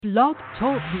Blog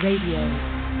Talk Radio.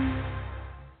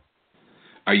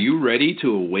 Are you ready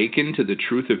to awaken to the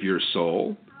truth of your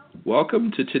soul?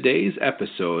 Welcome to today's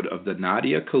episode of the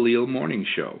Nadia Khalil Morning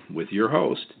Show with your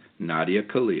host, Nadia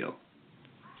Khalil.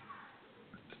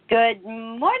 Good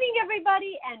morning,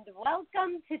 everybody, and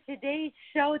welcome to today's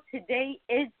show. Today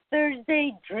is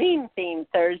Thursday, Dream Theme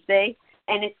Thursday,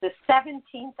 and it's the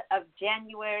 17th of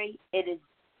January. It is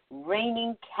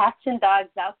raining cats and dogs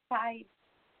outside,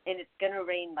 and it's going to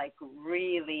rain like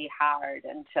really hard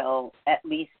until at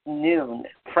least noon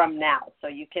from now. So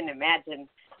you can imagine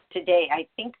today, I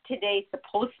think today's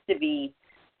supposed to be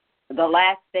the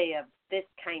last day of this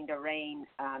kind of rain,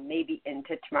 maybe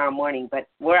into tomorrow morning, but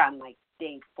we're on like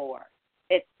day 4.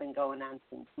 It's been going on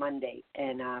since Monday,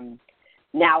 and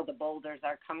now the boulders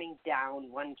are coming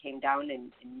down. One came down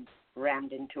and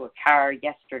rammed into a car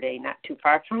yesterday, not too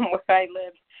far from where I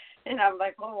live, and I'm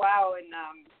like, oh wow, and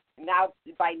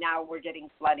by now we're getting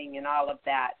flooding and all of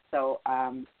that. So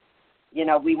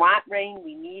we want rain,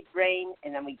 we need rain,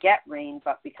 and then we get rain,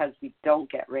 but because we don't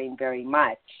get rain very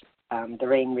much, the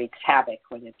rain wreaks havoc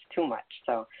when it's too much.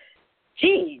 So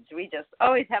geez, we just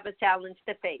always have a challenge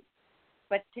to face.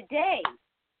 But today,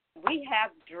 we have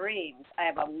dreams. I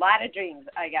have a lot of dreams.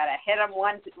 I got to hit them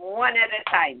one at a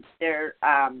time. They're,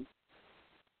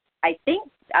 I think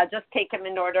I'll just take them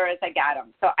in order as I got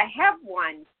them. So I have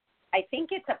one. I think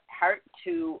it's a part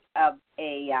 2 of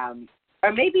a,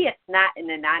 or maybe it's not an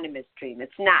anonymous dream.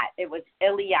 It's not. It was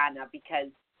Ileana because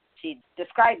she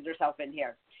describes herself in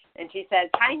here. And she says,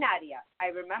 "Hi, Nadia. I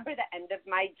remember the end of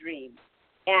my dream.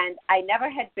 And I never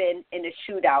had been in a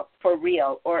shootout for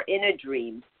real or in a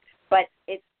dream, but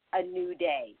it's a new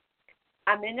day.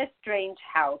 I'm in a strange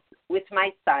house with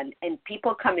my son, and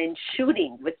people come in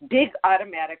shooting with big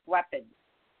automatic weapons.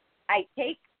 I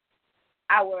take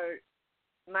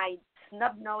my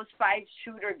snub-nosed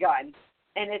 5-shooter gun,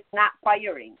 and it's not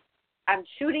firing. I'm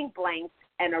shooting blanks,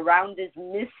 and a round is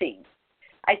missing.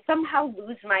 I somehow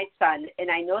lose my son, and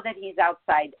I know that he's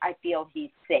outside. I feel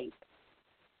he's safe.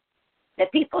 The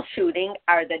people shooting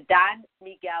are the Don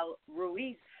Miguel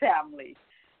Ruiz family.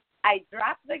 I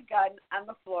drop the gun on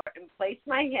the floor and place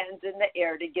my hands in the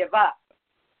air to give up.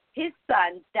 His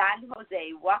son, Don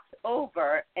Jose, walks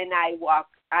over, and I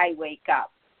wake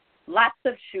up. Lots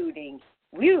of shooting.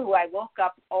 Whew, I woke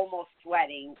up almost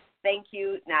sweating. Thank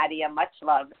you, Nadia. Much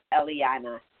love,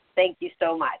 Eliana." Thank you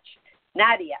so much.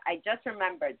 Nadia, I just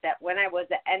remembered that when I was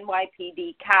an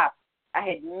NYPD cop, I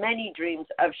had many dreams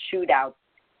of shootouts,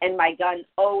 and my gun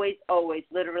always,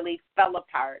 literally fell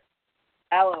apart.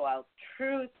 LOL.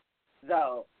 Truth,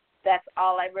 though. That's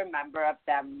all I remember of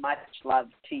them. Much love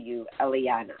to you,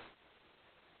 Eliana.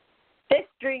 This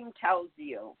dream tells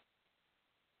you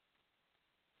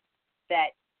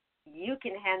that you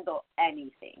can handle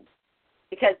anything.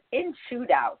 Because in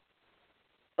shootouts,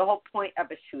 the whole point of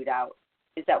a shootout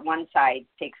is that one side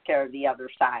takes care of the other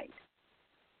side.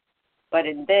 But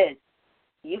in this,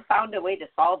 you found a way to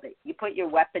solve it. You put your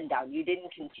weapon down. You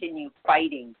didn't continue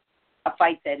fighting a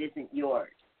fight that isn't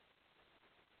yours.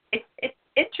 It's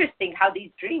interesting how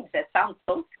these dreams that sound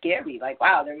so scary, like,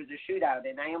 wow, there was a shootout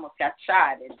and I almost got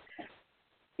shot and,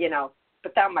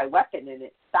 put down my weapon and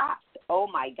it stopped. Oh,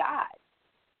 my God.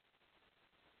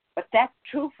 But that's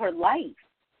true for life.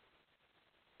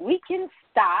 We can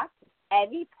stop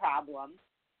any problem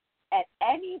at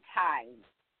any time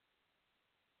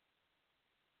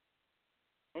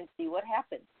and see what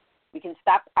happens. We can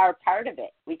stop our part of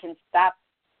it. We can stop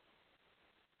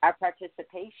our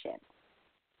participation.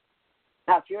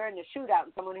 Now, if you're in a shootout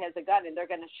and someone has a gun and they're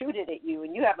going to shoot it at you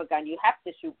and you have a gun, you have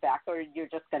to shoot back or you're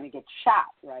just going to get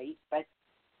shot, right? But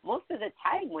most of the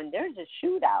time when there's a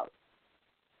shootout,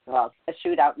 well, a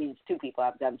shootout means 2 people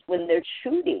have guns. When they're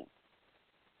shooting,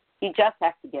 you just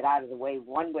have to get out of the way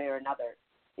one way or another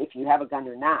if you have a gun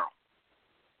or not.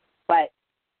 But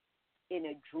in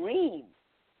a dream,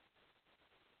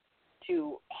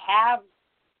 to have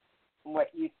what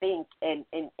you think, and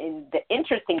the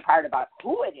interesting part about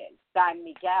who it is, Don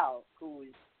Miguel,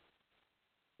 who's,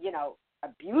 a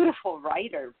beautiful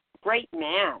writer, great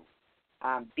man,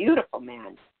 beautiful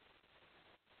man,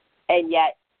 and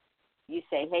yet you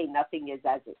say, hey, nothing is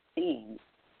as it seems,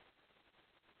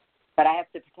 but I have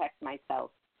to protect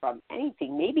myself from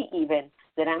anything, maybe even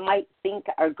that I might think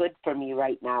are good for me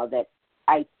right now, that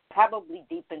I probably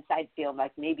deep inside feel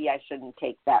like maybe I shouldn't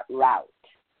take that route.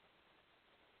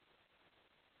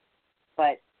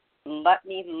 But let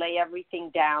me lay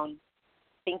everything down,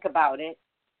 think about it,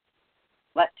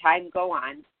 let time go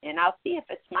on, and I'll see if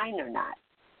it's mine or not.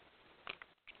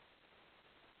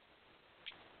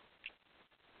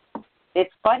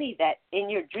 It's funny that in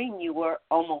your dream you were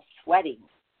almost sweating.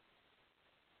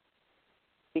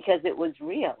 because it was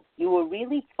real. You were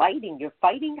really fighting. You're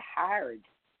fighting hard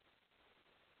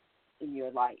in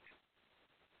your life.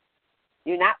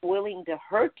 You're not willing to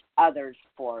hurt others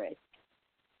for it.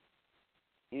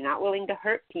 You're not willing to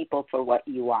hurt people for what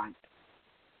you want.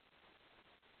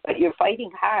 But you're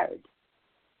fighting hard.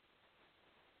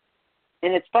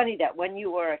 And it's funny that when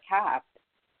you were a cop,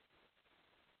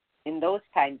 in those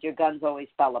times, your guns always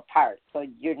fell apart. So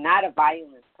you're not a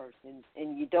violent person,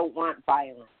 and you don't want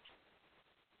violence.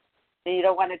 And you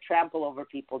don't want to trample over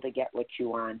people to get what you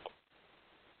want.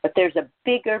 But there's a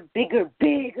bigger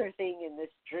thing in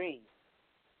this dream.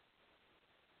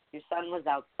 Your son was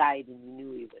outside, and you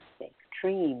knew he was sick.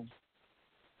 Dreams.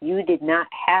 You did not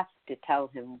have to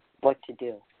tell him what to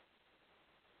do.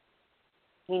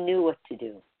 He knew what to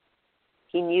do.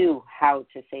 He knew how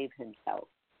to save himself.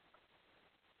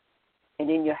 And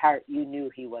in your heart, you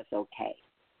knew he was okay.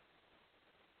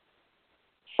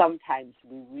 Sometimes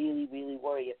we really, really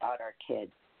worry about our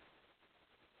kids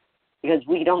because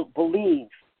we don't believe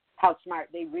how smart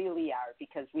they really are,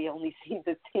 because we only see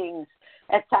the things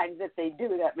at times that they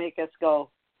do that make us go,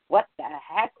 what the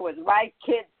heck was my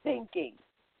kid thinking?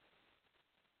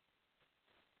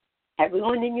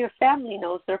 Everyone in your family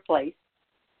knows their place.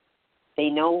 They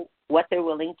know what they're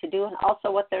willing to do and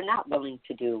also what they're not willing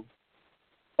to do.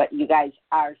 But you guys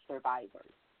are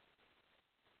survivors.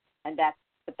 And that's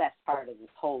the best part of this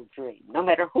whole dream, no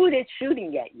matter who is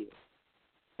shooting at you.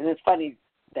 And it's funny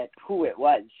that who it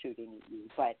was shooting at you,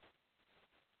 but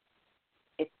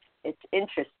it's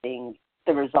interesting,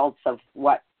 the results of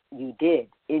what you did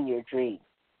in your dream.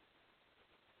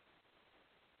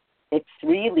 It's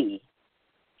really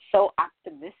so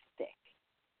optimistic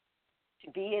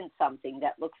to be in something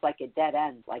that looks like a dead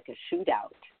end, like a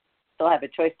shootout. Still have a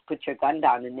choice to put your gun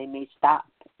down, and they may stop,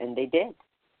 and they did.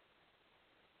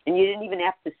 And you didn't even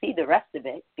have to see the rest of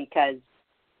it, because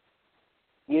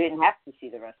you didn't have to see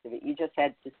the rest of it. You just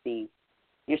had to see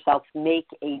yourself make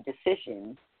a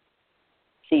decision,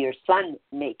 see your son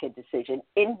make a decision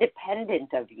independent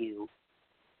of you,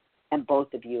 and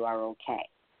both of you are okay.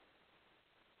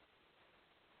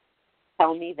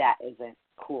 Tell me that isn't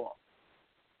cool.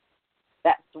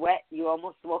 That sweat you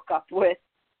almost woke up with,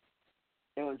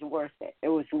 it was worth it. It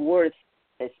was worth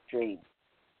this dream.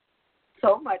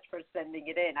 So much for sending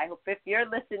it in. I hope if you're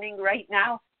listening right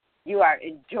now, you are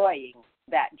enjoying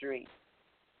that dream.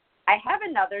 I have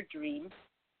another dream,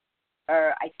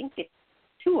 or I think it's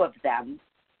two of them.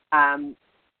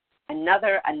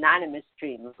 Another anonymous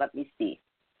dream. Let me see.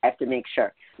 I have to make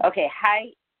sure. Okay, hi,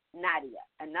 Nadia.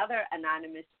 Another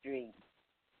anonymous dream.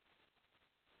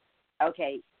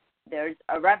 Okay, there's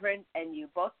a reverend, and you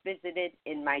both visited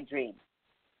in my dream.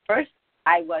 First,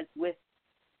 I was with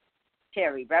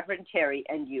Terry, Reverend Terry,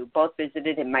 and you both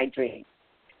visited in my dream.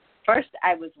 First,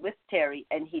 I was with Terry,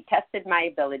 and he tested my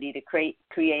ability to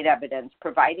create evidence,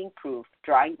 providing proof,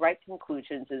 drawing right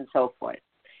conclusions, and so forth.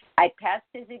 I passed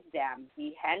his exam.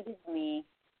 He handed me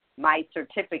my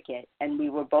certificate, and we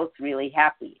were both really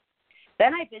happy.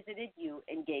 Then I visited you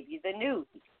and gave you the news.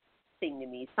 Thing to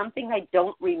me, something I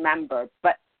don't remember,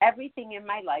 but everything in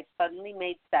my life suddenly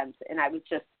made sense, and I was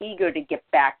just eager to get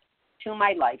back to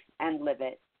my life and live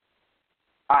it.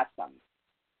 Awesome.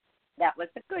 That was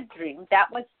a good dream. That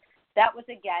was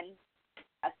again,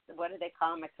 what do they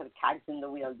call them? It's the cogs in the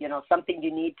wheel. You know, something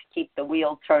you need to keep the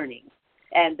wheel turning.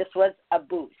 And this was a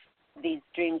boost. These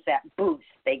dreams that boost,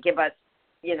 they give us,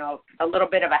 you know, a little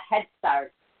bit of a head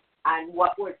start on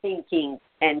what we're thinking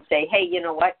and say, hey, you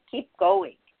know what? Keep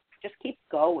going. Just keep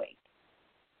going.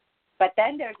 But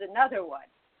then there's another one,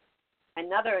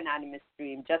 another anonymous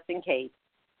dream, just in case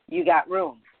you got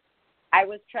room. I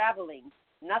was traveling.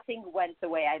 Nothing went the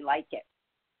way I like it.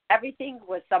 Everything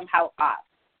was somehow off.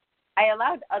 I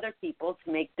allowed other people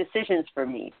to make decisions for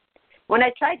me. When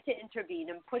I tried to intervene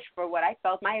and push for what I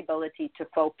felt my ability to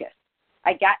focus,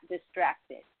 I got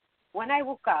distracted. When I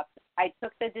woke up, I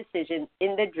took the decision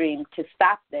in the dream to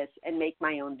stop this and make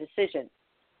my own decision.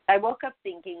 I woke up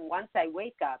thinking once I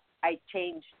wake up, I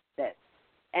changed this,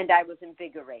 and I was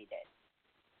invigorated.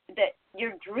 That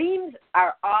your dreams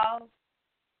are all,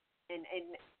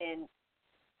 and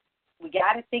we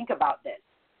got to think about this.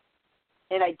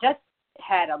 And I just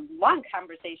had a long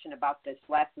conversation about this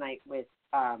last night with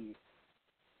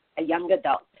a young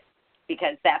adult,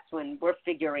 because that's when we're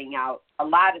figuring out a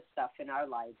lot of stuff in our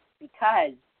lives.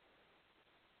 Because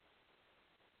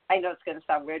I know it's going to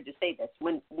sound weird to say this,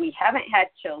 when we haven't had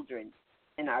children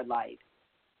in our lives,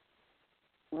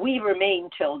 we remain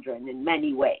children in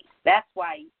many ways. That's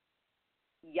why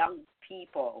young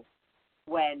people,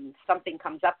 when something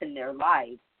comes up in their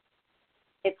lives,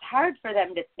 it's hard for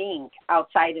them to think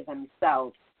outside of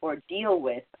themselves or deal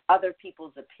with other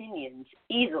people's opinions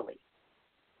easily.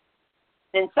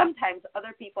 And sometimes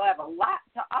other people have a lot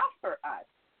to offer us,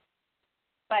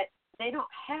 but they don't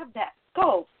have that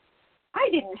scope. I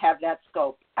didn't have that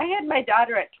scope. I had my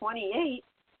daughter at 28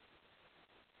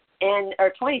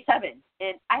 or 27,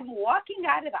 and I'm walking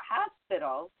out of the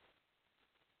hospital,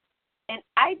 and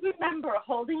I remember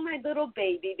holding my little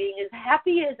baby, being as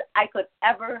happy as I could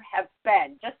ever have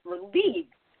been, just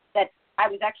relieved that I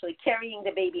was actually carrying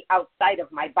the baby outside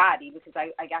of my body because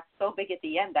I got so big at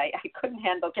the end I couldn't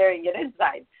handle carrying it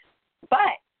inside.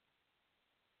 But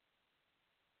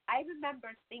I remember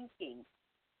thinking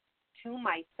to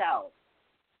myself,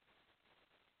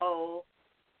 oh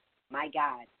my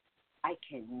God, I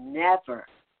can never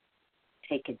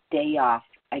take a day off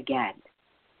again.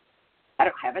 I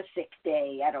don't have a sick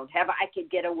day. I could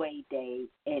get away day.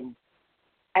 And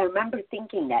I remember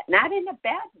thinking that, not in a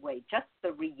bad way, just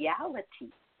the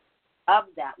reality of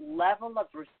that level of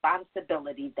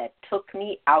responsibility that took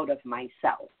me out of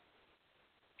myself.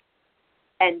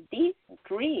 And these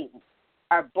dreams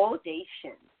are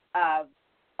bodation of,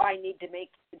 I need to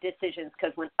make decisions,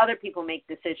 because when other people make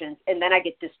decisions, and then I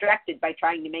get distracted by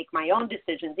trying to make my own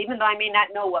decisions, even though I may not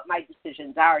know what my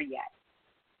decisions are yet.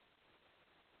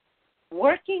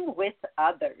 Working with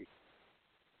others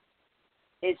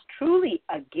is truly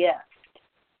a gift.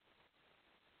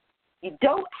 You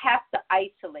don't have to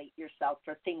isolate yourself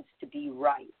for things to be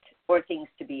right or things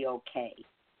to be okay.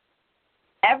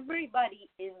 Everybody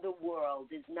in the world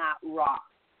is not wrong.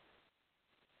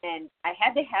 And I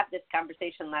had to have this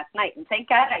conversation last night, and thank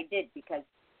God I did, because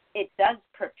it does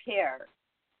prepare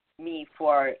me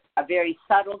for a very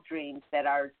subtle dreams that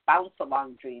are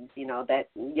bounce-along dreams,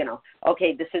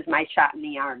 okay, this is my shot in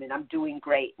the arm, and I'm doing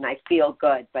great, and I feel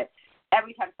good, but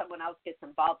every time someone else gets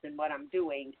involved in what I'm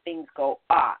doing, things go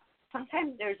off.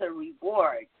 Sometimes there's a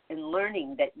reward in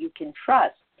learning that you can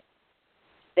trust,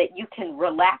 that you can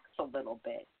relax a little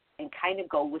bit and kind of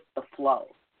go with the flow.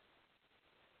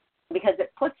 Because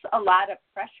it puts a lot of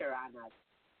pressure on us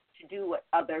to do what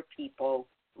other people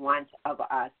want of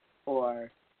us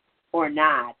or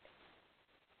not,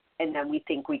 and then we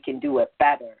think we can do it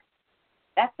better.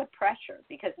 That's a pressure,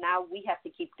 because now we have to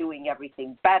keep doing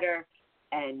everything better,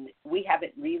 and we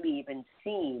haven't really even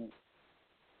seen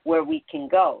where we can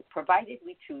go, provided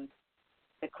we choose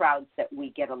the crowds that we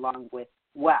get along with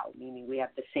well, meaning we have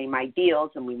the same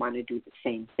ideals and we want to do the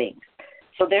same things.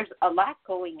 So there's a lot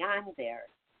going on there.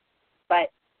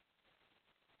 But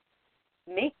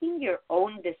making your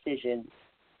own decisions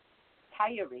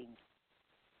tiring,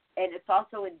 and it's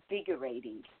also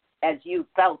invigorating, as you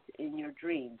felt in your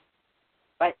dreams.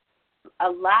 But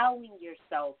allowing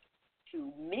yourself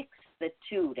to mix the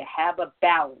two, to have a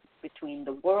balance between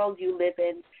the world you live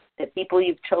in, the people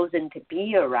you've chosen to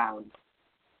be around,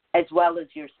 as well as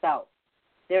yourself.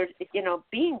 There's,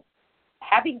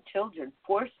 having children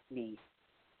forced me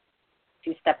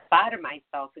to step out of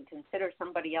myself and consider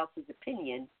somebody else's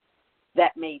opinion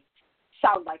that may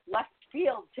sound like left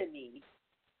field to me,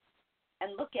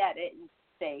 and look at it and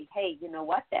say, hey, you know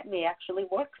what, that may actually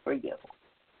work for you.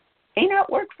 May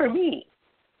not work for me.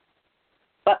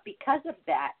 But because of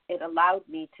that, it allowed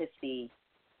me to see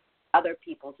other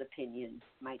people's opinions,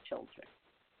 my children.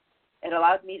 It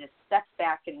allowed me to step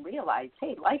back and realize,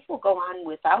 hey, life will go on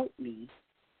without me,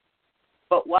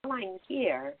 but while I'm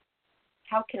here,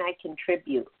 how can I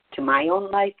contribute to my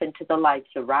own life and to the lives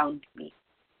around me?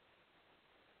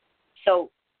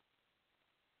 So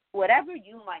whatever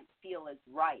you might feel is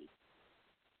right,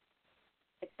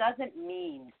 it doesn't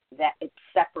mean that it's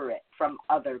separate from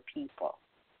other people.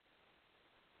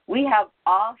 We have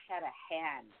all had a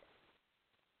hand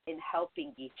in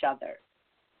helping each other.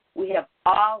 We have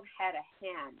all had a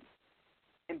hand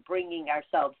in bringing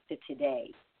ourselves to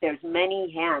today. There's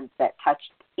many hands that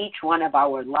touched each one of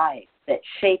our lives, that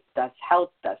shaped us,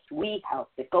 helped us, we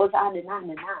helped. It goes on and on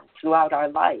and on throughout our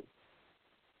life.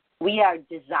 We are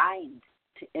designed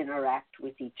to interact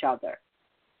with each other.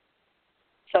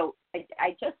 So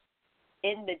I just,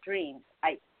 in the dreams,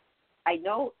 I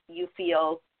know you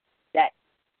feel that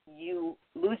you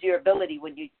lose your ability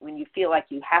when you feel like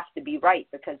you have to be right,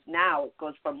 because now it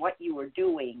goes from what you were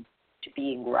doing to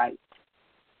being right.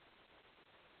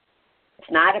 It's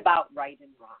not about right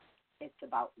and wrong. It's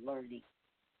about learning.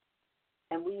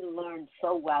 And we learn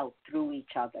so well through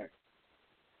each other.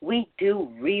 We do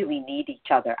really need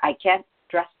each other. I can't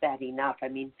stress that enough. I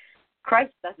mean,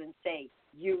 Christ doesn't say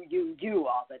you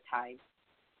all the time.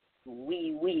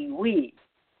 We.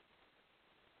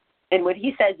 And when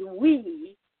he says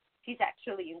we, he's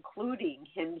actually including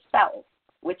himself,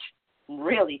 which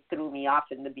really threw me off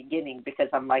in the beginning, because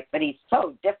I'm like, but he's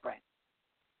so different.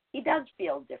 he does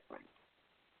feel different.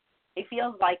 He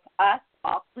feels like us,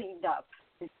 all cleaned up,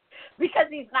 because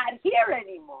he's not here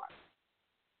anymore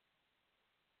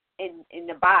in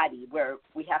the body where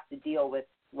we have to deal with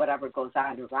whatever goes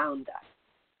on around us.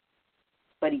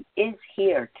 But he is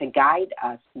here to guide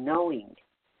us, knowing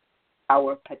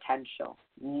our potential,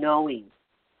 knowing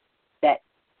that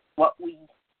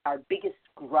our biggest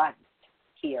grunt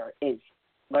here is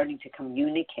learning to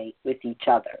communicate with each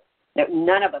other. That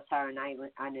none of us are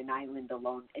on an island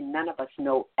alone, and none of us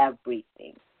know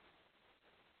everything.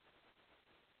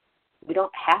 We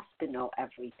don't have to know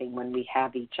everything when we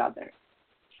have each other.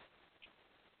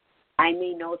 I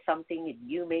may know something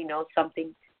and you may know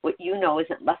something. What you know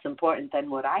isn't less important than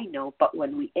what I know, but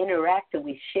when we interact and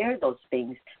we share those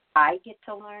things, I get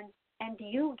to learn and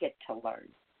you get to learn.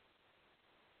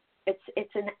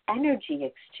 It's an energy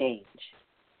exchange.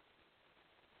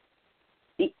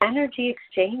 The energy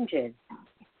exchanges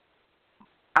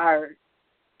are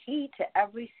key to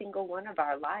every single one of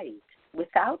our lives.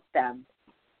 Without them,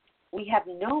 we have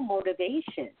no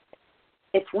motivation.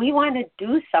 If we want to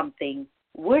do something,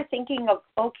 we're thinking of,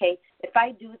 okay, if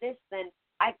I do this, then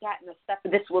I've gotten a step.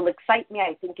 This will excite me.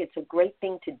 I think it's a great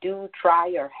thing to do,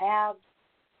 try, or have.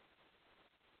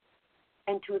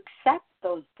 And to accept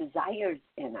those desires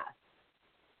in us.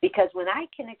 Because when I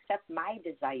can accept my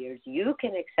desires, you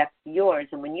can accept yours.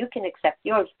 And when you can accept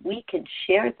yours, we can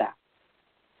share them.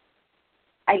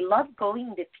 I love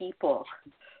going to people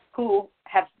who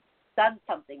have done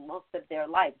something most of their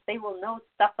lives. They will know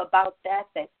stuff about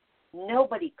that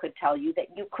nobody could tell you,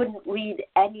 that you couldn't read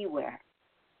anywhere.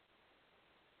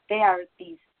 They are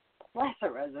these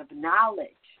plethoras of knowledge.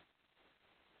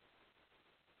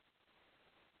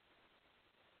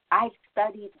 I've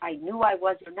studied, I knew I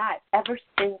was or not, ever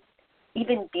since,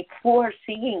 even before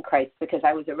seeing Christ, because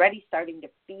I was already starting to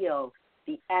feel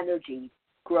the energy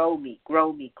grow me.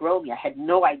 I had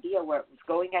no idea where it was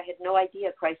going. I had no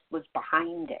idea Christ was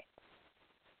behind it.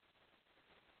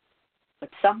 But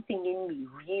something in me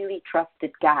really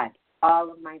trusted God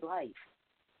all of my life.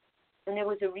 And there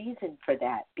was a reason for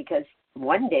that, because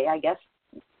one day, I guess,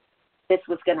 this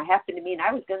was going to happen to me and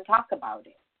I was going to talk about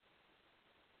it.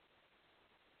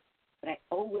 But I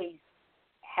always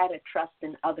had a trust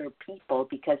in other people,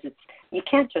 because you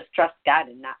can't just trust God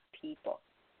and not people.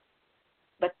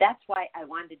 But that's why I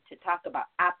wanted to talk about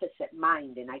opposite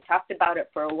mind, and I talked about it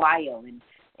for a while,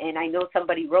 and I know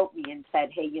somebody wrote me and said,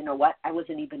 hey, you know what, I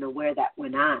wasn't even aware that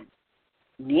went on.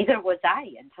 Neither was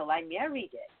I until I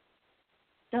married it.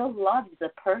 Still love the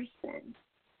person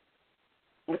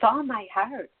with all my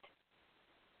heart.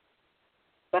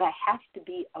 But I have to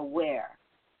be aware.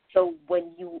 So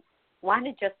when you want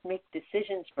to just make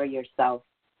decisions for yourself,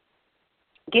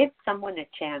 give someone a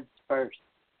chance first.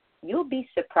 You'll be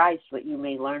surprised what you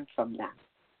may learn from them.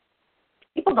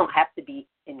 People don't have to be,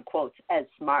 in quotes, as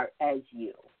smart as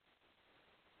you.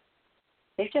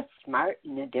 They're just smart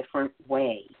in a different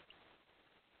way.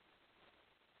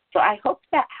 So I hope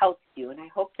that helps you, and I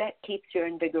hope that keeps your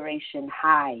invigoration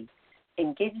high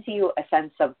and gives you a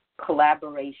sense of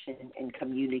collaboration and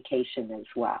communication as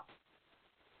well.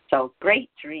 So great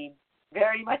dream.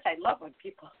 Very much. I love when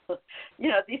people,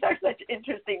 these are such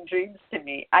interesting dreams to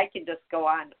me. I can just go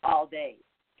on all day.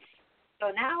 So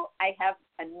now I have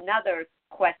another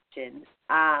question.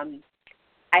 I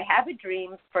have a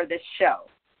dream for this show.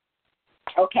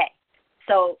 Okay.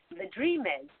 So the dream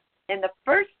is, in the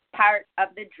first part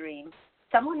of the dream,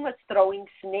 someone was throwing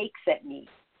snakes at me.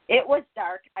 It was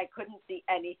dark. I couldn't see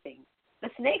anything. The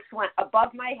snakes went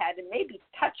above my head and maybe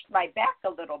touched my back a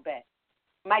little bit.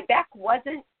 My back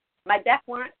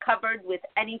weren't covered with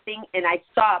anything, and I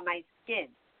saw my skin.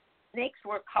 Snakes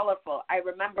were colorful. I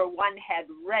remember one had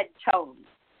red tones.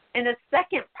 In the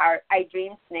second part, I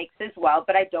dreamed snakes as well,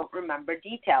 but I don't remember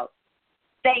details.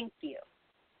 Thank you.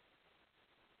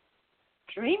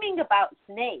 Dreaming about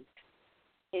snakes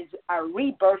is a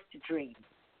rebirth dream.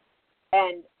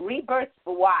 And rebirth,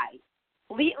 why?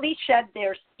 Completely shed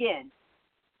their skin.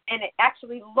 And it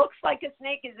actually looks like a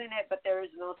snake is in it, but there is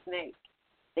no snake.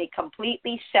 They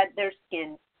completely shed their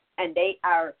skin, and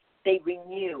they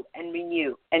renew and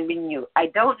renew and renew. I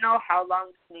don't know how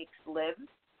long snakes live,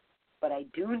 but I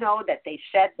do know that they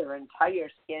shed their entire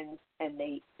skins, and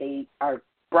they are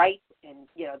bright, and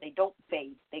they don't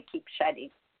fade. They keep shedding.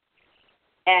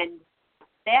 And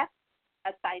that's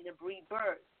a sign of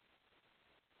rebirth.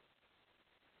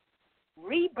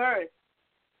 Rebirth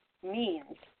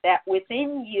means that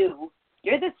within you,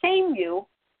 you're the same you,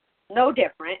 no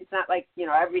different. It's not like,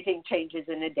 everything changes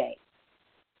in a day.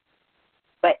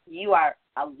 But you are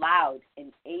allowing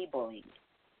and enabling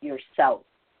yourself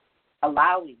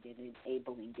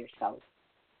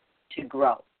to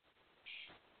grow.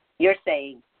 You're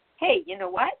saying, hey, you know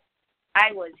what?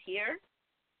 I was here.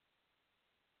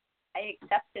 I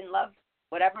accept and love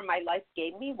whatever my life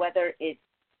gave me, whether it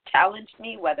challenged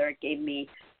me, whether it gave me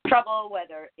trouble,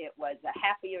 whether it was a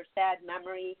happy or sad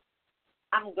memory.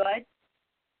 I'm good,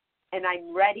 and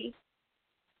I'm ready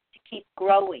to keep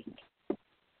growing.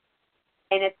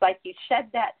 And it's like you shed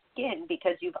that skin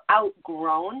because you've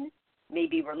outgrown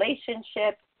maybe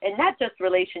relationships, and not just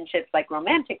relationships like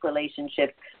romantic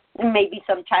relationships, maybe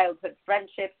some childhood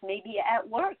friendships, maybe at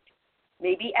work,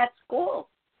 maybe at school,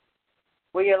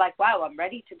 where you're like, wow, I'm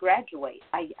ready to graduate.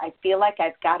 I feel like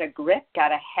I've got a grip,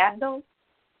 got a handle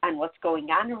on what's going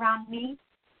on around me.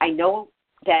 I know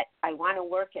that I want to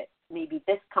work at maybe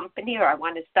this company, or I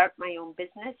want to start my own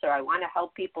business, or I want to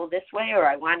help people this way, or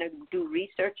I want to do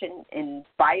research in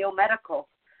biomedical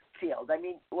field. I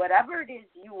mean, whatever it is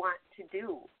you want to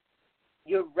do,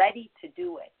 you're ready to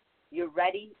do it. You're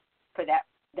ready for that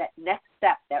next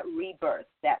step, that rebirth,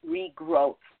 that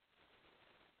regrowth.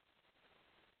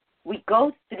 We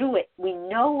go through it. We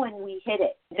know when we hit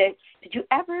it. Did you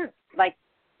ever, like,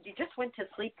 you just went to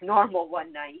sleep normal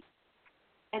one night,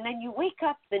 and then you wake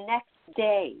up the next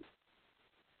day.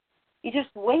 You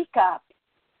just wake up,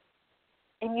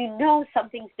 and you know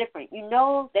something's different. You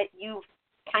know that you've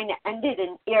kind of ended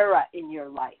an era in your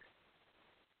life.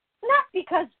 Not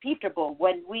because, people,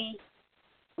 when we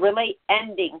relate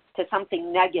endings to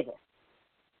something negative,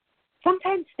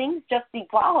 sometimes things just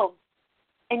evolve,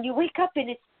 and you wake up and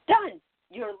it's done.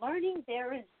 Your learning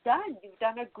there is done. You've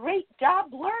done a great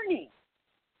job learning.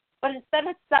 But instead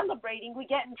of celebrating, we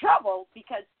get in trouble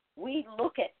because we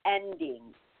look at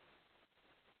endings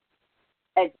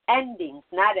as endings,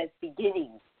 not as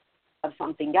beginnings of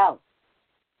something else.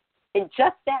 And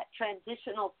just that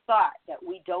transitional thought that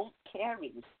we don't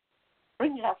carry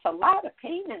brings us a lot of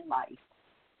pain in life,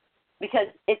 because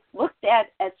it's looked at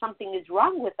as something is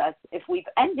wrong with us if we've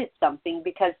ended something,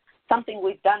 because something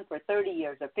we've done for 30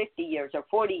 years or 50 years or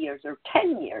 40 years or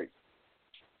 10 years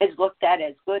is looked at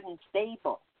as good and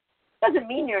stable. Doesn't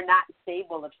mean you're not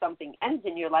stable if something ends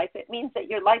in your life. It means that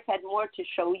your life had more to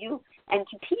show you and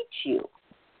to teach you.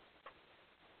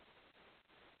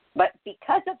 But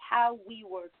because of how we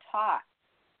were taught,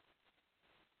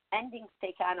 endings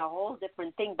take on a whole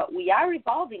different thing. But we are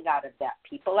evolving out of that.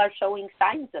 People are showing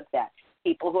signs of that.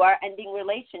 People who are ending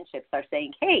relationships are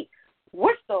saying, hey,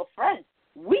 we're still friends.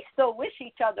 We still wish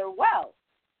each other well.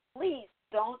 Please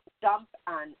don't dump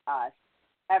on us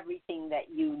everything that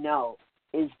you know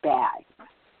is bad.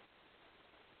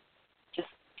 Just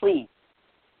please.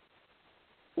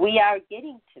 We are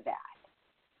getting to that.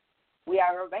 We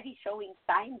are already showing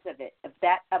signs of it, of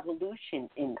that evolution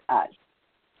in us.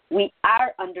 We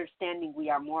are understanding we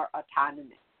are more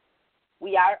autonomous.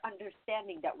 We are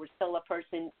understanding that we're still a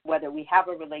person whether we have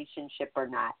a relationship or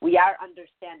not. We are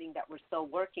understanding that we're still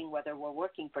working whether we're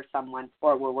working for someone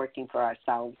or we're working for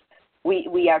ourselves.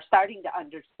 We are starting to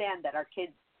understand that our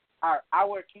kids are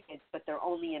our kids, but they're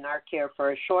only in our care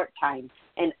for a short time,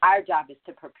 and our job is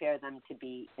to prepare them to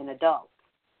be an adult,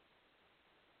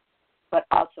 but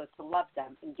also to love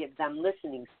them and give them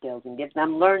listening skills and give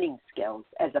them learning skills,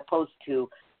 as opposed to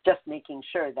just making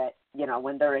sure that, you know,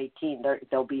 when they're 18,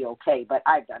 they'll be okay. But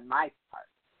I've done my part,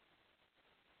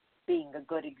 being a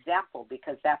good example,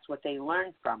 because that's what they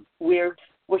learn from. We're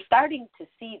starting to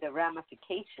see the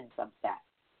ramifications of that.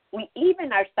 We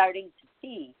even are starting to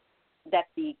see that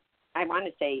I want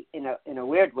to say in a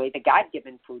weird way, the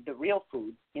God-given food, the real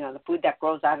food, you know, the food that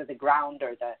grows out of the ground,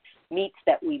 or the meats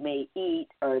that we may eat,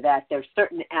 or that there's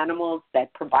certain animals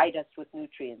that provide us with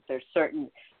nutrients. There's certain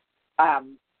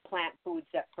plant foods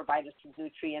that provide us with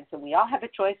nutrients, and we all have a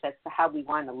choice as to how we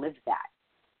want to live that.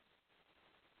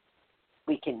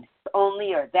 We can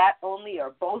only, or that only,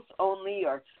 or both only,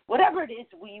 or whatever it is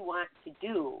we want to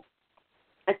do.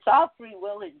 It's all free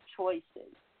will and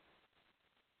choices.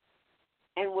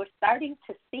 And we're starting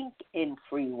to think in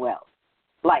free will.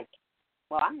 Like,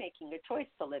 well, I'm making a choice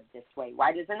to live this way.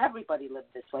 Why doesn't everybody live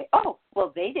this way? Oh,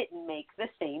 well, they didn't make the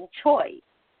same choice.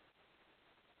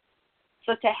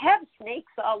 So to have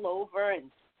snakes all over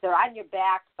and they're on your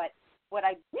back, but what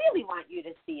I really want you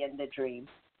to see in the dream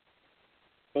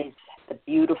is the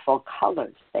beautiful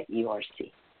colors that you are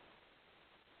seeing.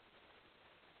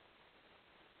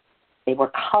 They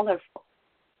were colorful.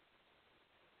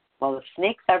 Well, if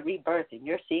snakes are rebirthing,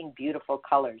 you're seeing beautiful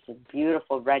colors and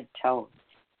beautiful red tones.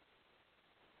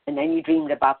 And then you dreamed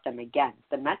about them again.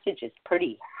 The message is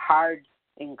pretty hard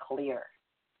and clear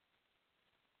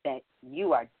that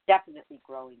you are definitely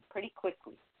growing pretty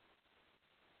quickly.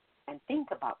 And think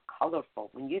about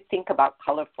colorful. When you think about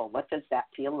colorful, what does that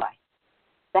feel like?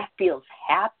 That feels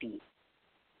happy.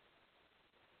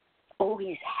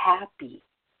 always happy.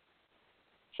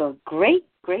 So great,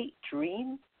 great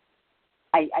dream.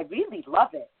 I really love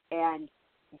it. And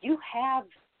you have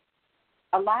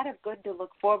a lot of good to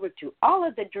look forward to. All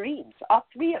of the dreams, all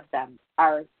three of them,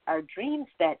 are dreams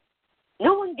that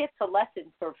no one gets a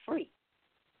lesson for free.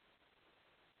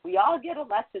 We all get a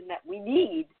lesson that we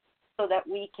need so that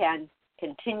we can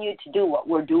continue to do what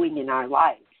we're doing in our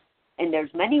lives. And there's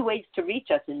many ways to reach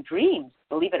us in dreams,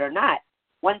 believe it or not.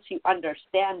 Once you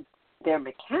understand their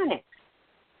mechanics,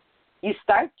 you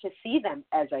start to see them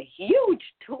as a huge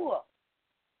tool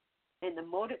in the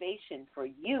motivation for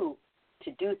you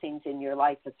to do things in your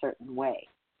life a certain way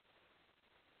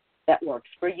that works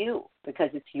for you, because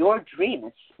it's your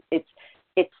dream. It's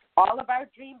all of our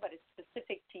dream, but it's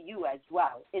specific to you as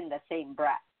well in the same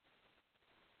breath.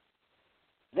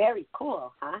 Very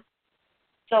cool, huh?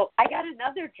 So I got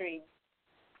another dream.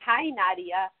 Hi,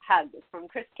 Nadia. Hug from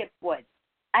Chris Kip Woods.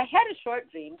 I had a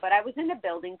short dream, but I was in a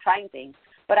building trying things,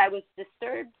 but I was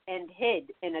disturbed and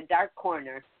hid in a dark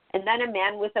corner. And then a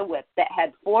man with a whip that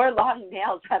had 4 long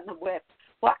nails on the whip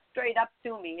walked straight up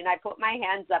to me, and I put my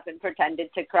hands up and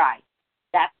pretended to cry.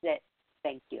 That's it.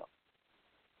 Thank you.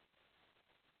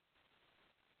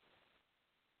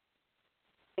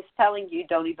 It's telling you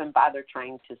don't even bother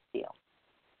trying to steal.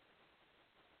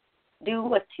 Do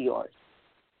what's yours.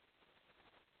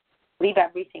 Leave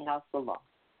everything else alone.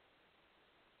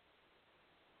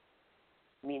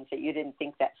 It means that you didn't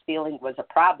think that stealing was a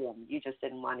problem. You just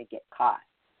didn't want to get caught.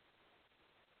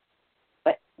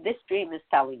 But this dream is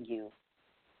telling you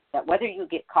that whether you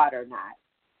get caught or not,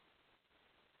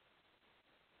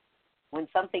 when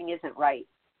something isn't right,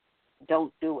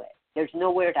 don't do it. There's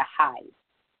nowhere to hide.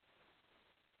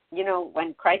 You know,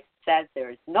 when Christ says there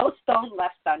is no stone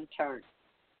left unturned,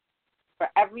 for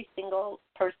every single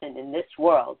person in this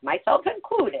world, myself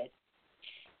included,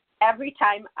 every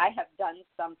time I have done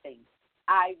something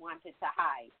I wanted to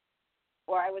hide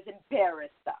or I was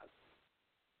embarrassed of,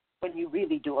 when you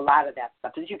really do a lot of that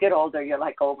stuff. As you get older, you're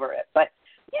like over it. But,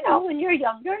 you know, when you're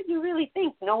younger, you really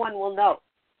think no one will know.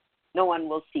 No one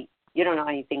will see. You don't know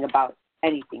anything about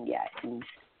anything yet. And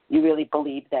you really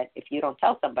believe that if you don't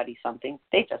tell somebody something,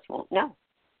 they just won't know.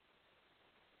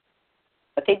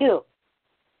 But they do.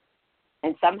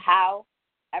 And somehow,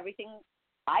 everything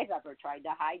I've ever tried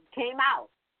to hide came out.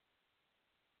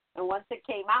 And once it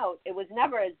came out, it was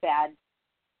never as bad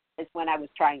as when I was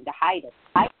trying to hide it.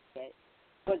 Hiding it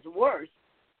was worse,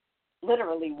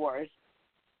 literally worse,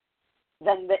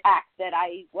 than the act that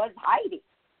I was hiding.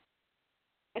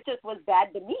 It just was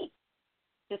bad to me.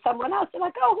 To someone else, they're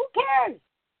like, oh, who cares?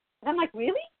 And I'm like,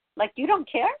 really? Like, you don't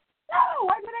care? No,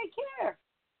 why would I care?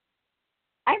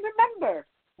 I remember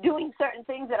doing certain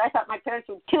things that I thought my parents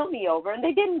would kill me over, and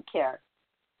they didn't care.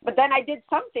 But then I did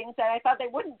some things that I thought they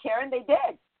wouldn't care, and they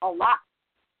did a lot,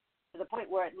 to the point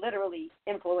where it literally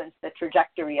influenced the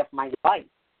trajectory of my life.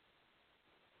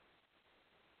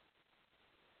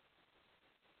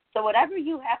 So whatever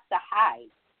you have to hide,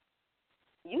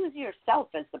 use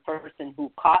yourself as the person who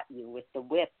caught you with the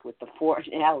whip with the 4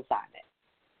 nails on it.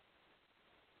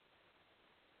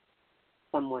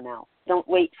 Someone else. Don't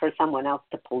wait for someone else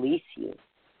to police you.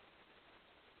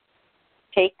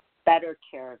 Take better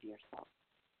care of yourself.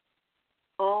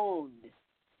 Own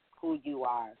who you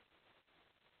are.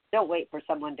 Don't wait for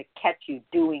someone to catch you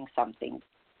doing something.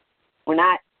 We're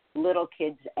not little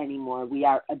kids anymore. We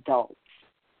are adults.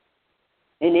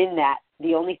 And in that,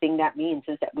 the only thing that means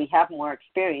is that we have more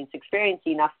experience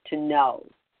enough to know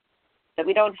that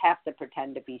we don't have to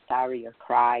pretend to be sorry or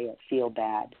cry or feel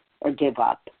bad or give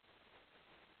up.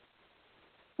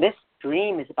 This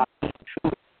dream is about being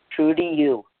true to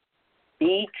you.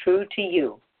 Be true to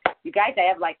you. You guys, I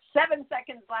have like 7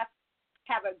 seconds left.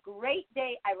 Have a great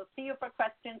day. I will see you for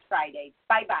questions Friday.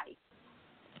 Bye-bye.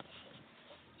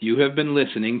 You have been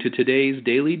listening to today's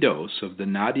daily dose of the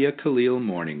Nadia Khalil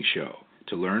Morning Show.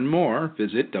 To learn more,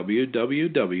 visit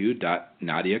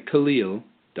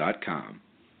www.nadiakhalil.com.